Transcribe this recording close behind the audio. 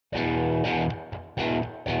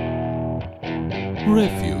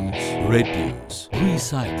Refuse, reduce,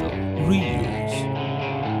 recycle, reuse.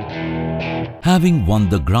 Having won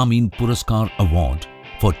the Gramin Puraskar Award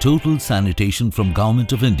for Total Sanitation from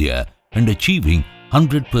Government of India and achieving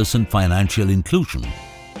 100% financial inclusion,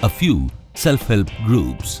 a few self-help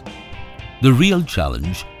groups. The real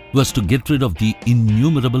challenge was to get rid of the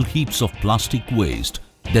innumerable heaps of plastic waste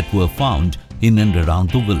that were found in and around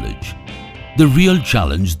the village. The real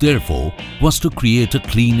challenge, therefore, was to create a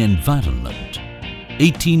clean environment.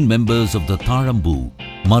 18 members of the Tharambu,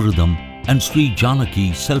 Marudam and Sri Janaki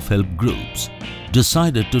self-help groups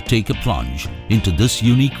decided to take a plunge into this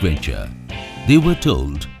unique venture. They were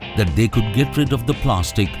told that they could get rid of the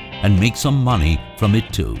plastic and make some money from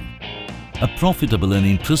it too. A profitable and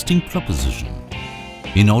interesting proposition.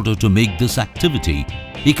 In order to make this activity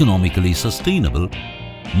economically sustainable,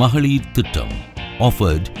 Mahalir Thittam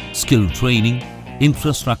offered skill training,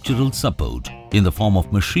 infrastructural support in the form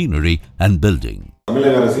of machinery and building.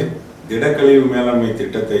 தமிழக அரசின் திடக்கழிவு மேலாண்மை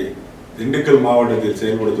திட்டத்தை திண்டுக்கல் மாவட்டத்தில்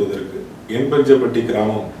செயல்படுத்துவதற்கு என்பஞ்சம்பட்டி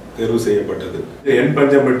கிராமம் தேர்வு செய்யப்பட்டது.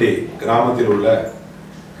 என்பஞ்சம்பட்டி கிராமத்தில் உள்ள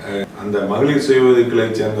அந்த மகளிர் சுய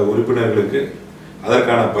உதவிக்குழுவைச் சேர்ந்த உறுப்பினர்களுக்கு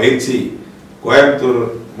அதற்கான பயிற்சி கோயம்புத்தூர்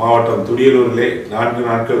மாவட்டம் துடியலூரிலே 4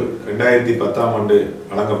 நாட்கள் 2010ஆம் ஆண்டு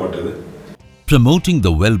வழங்கப்பட்டது. Promoting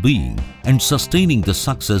the well-being and sustaining the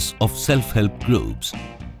success of self-help groups,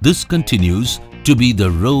 this continues to be the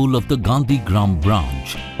role of the Gandhigram branch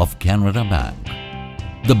of Canara Bank.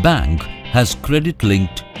 The bank has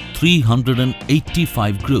credit-linked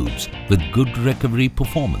 385 groups with good recovery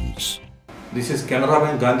performance. This is Canara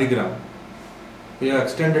Bank Gandhigram. We have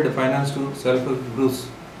extended finance to self-help groups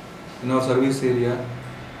in our service area,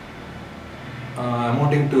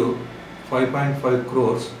 amounting to 5.5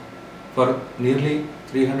 crores for nearly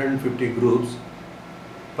 350 groups.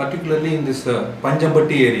 Particularly in this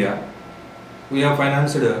Panjambatti area, we have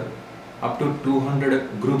financed up to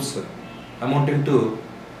 200 groups, amounting to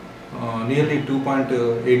nearly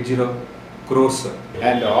 2.80 crores.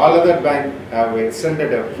 And all other banks have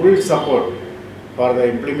extended a full support for the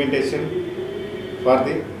implementation for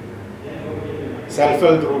the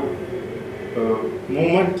self-help group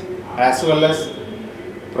movement, as well as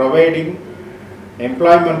providing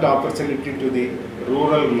employment opportunity to the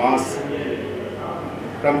rural mass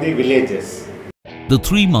from the villages. The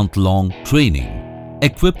 3-month-long training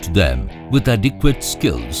equipped them with adequate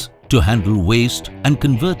skills to handle waste and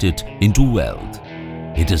convert it into wealth.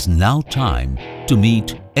 It is now time to meet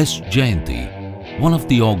S. Jayanti, one of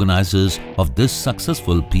the organizers of this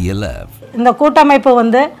successful PLF. இந்த கூட்டமைப்பு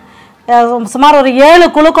வந்து சுமார் ஒரு 7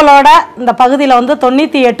 குழுக்களோட இந்த பகுதியில் வந்து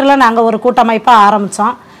 98ல நாங்கள் ஒரு கூட்டமைப்பை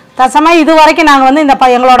ஆரம்பித்தோம். தற்சமயம் இதுவரைக்கும் நாங்கள் வந்து இந்த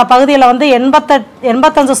எங்களோட பகுதியில் வந்து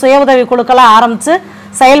 85 சுய உதவி குழுக்களை ஆரம்பித்து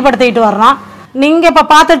செயல்படுத்திட்டு வர்றோம். நீங்கள் இப்போ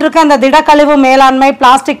பார்த்துட்டு இருக்க இந்த திடக்கழிவு மேலாண்மை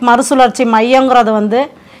பிளாஸ்டிக் மறுசுழற்சி மையங்கிறது வந்து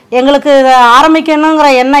எங்களுக்கு இதை ஆரம்பிக்கணுங்கிற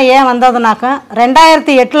எண்ணம் ஏன் வந்ததுனாக்க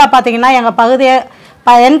 2008ல் பார்த்தீங்கன்னா எங்கள் பகுதியை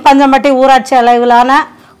பஞ்சம்பட்டி ஊராட்சி அளவிலான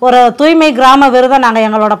ஒரு தூய்மை கிராம விருதை நாங்கள்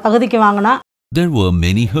எங்களோட பகுதிக்கு வாங்கினோம். There were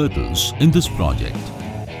many hurdles in this project.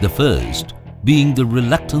 The first being the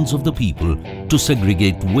reluctance of the people to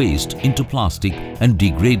segregate waste into plastic and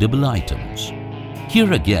degradable items.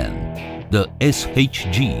 Here again, the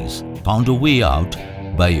SHGs found a way out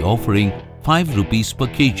by offering 5 rupees per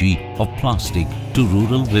kg of plastic to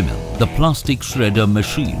rural women. The plastic shredder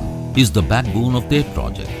machine is the backbone of their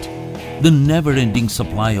project. The never-ending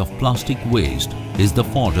supply of plastic waste is the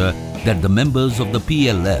fodder that the members of the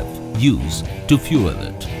PLF use to fuel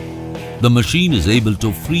it. The machine is able to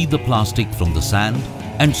free the plastic from the sand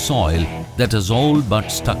and soil that has all but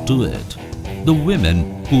stuck to it. The women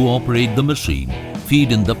who operate the machine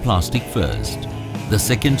feed in the plastic first. The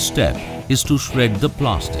second step is to shred the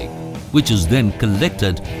plastic, which is then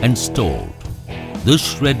collected and stored. This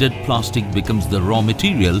shredded plastic becomes the raw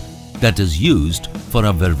material that is used for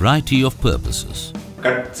a variety of purposes.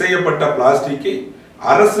 Cut செய்யப்பட்ட பிளாஸ்டிக்கை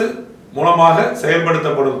அரசு மூலமாக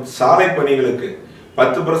செயல்படுத்தப்படும் சாலை பணிகளுக்கு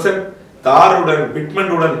 10% தாருடன்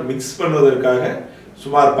பிட்மெண்டுடன் mix பண்ணுவதற்காக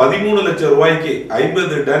சுமார் 13 லட்சம் ரூபாய்க்கு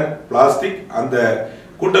 50 டன் பிளாஸ்டிக் அந்த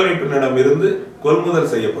கூட்டமைப்பினரிடமிருந்து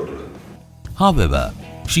கொள்முதல் செய்யப்பட்டுள்ளது. However,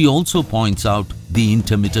 she also points out the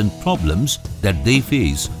intermittent problems that they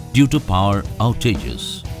face due to power outages.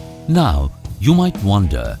 Now, you might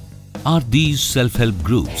wonder, are these self-help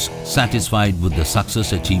groups satisfied with the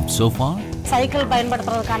success achieved so far? Cycle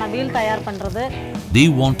பயன்படுத்துறதுக்கான wheel தயார் பண்றது. They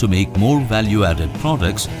want to make more value-added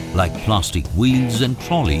products like plastic wheels and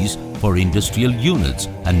trolleys for industrial units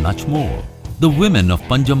and much more. The women of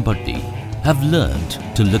Panjambatti have learned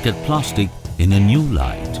to look at plastic in a new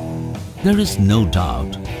light. There is no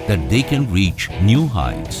doubt that they can reach new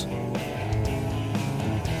heights.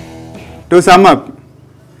 To sum up,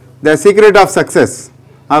 the secret of success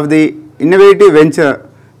of the innovative venture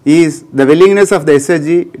is the willingness of the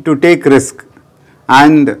SHG to take risk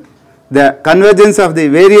and the convergence of the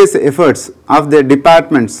various efforts of the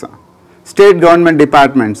departments, state government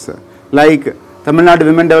departments like Tamil Nadu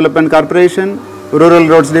Women Development Corporation, Rural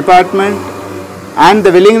Roads Department, and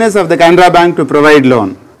the willingness of the Canara Bank to provide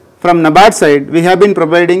loan. From NABARD side, we have been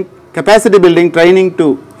providing capacity building training to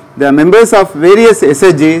the members of various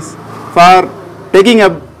SHGs for taking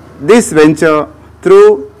up this venture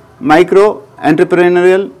through micro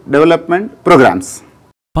entrepreneurial development programs.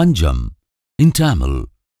 Panjam in Tamil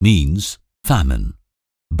means famine.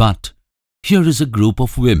 But here is a group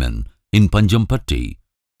of women in Panjampatti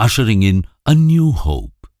ushering in a new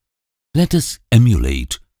hope. Let us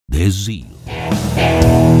emulate their zeal.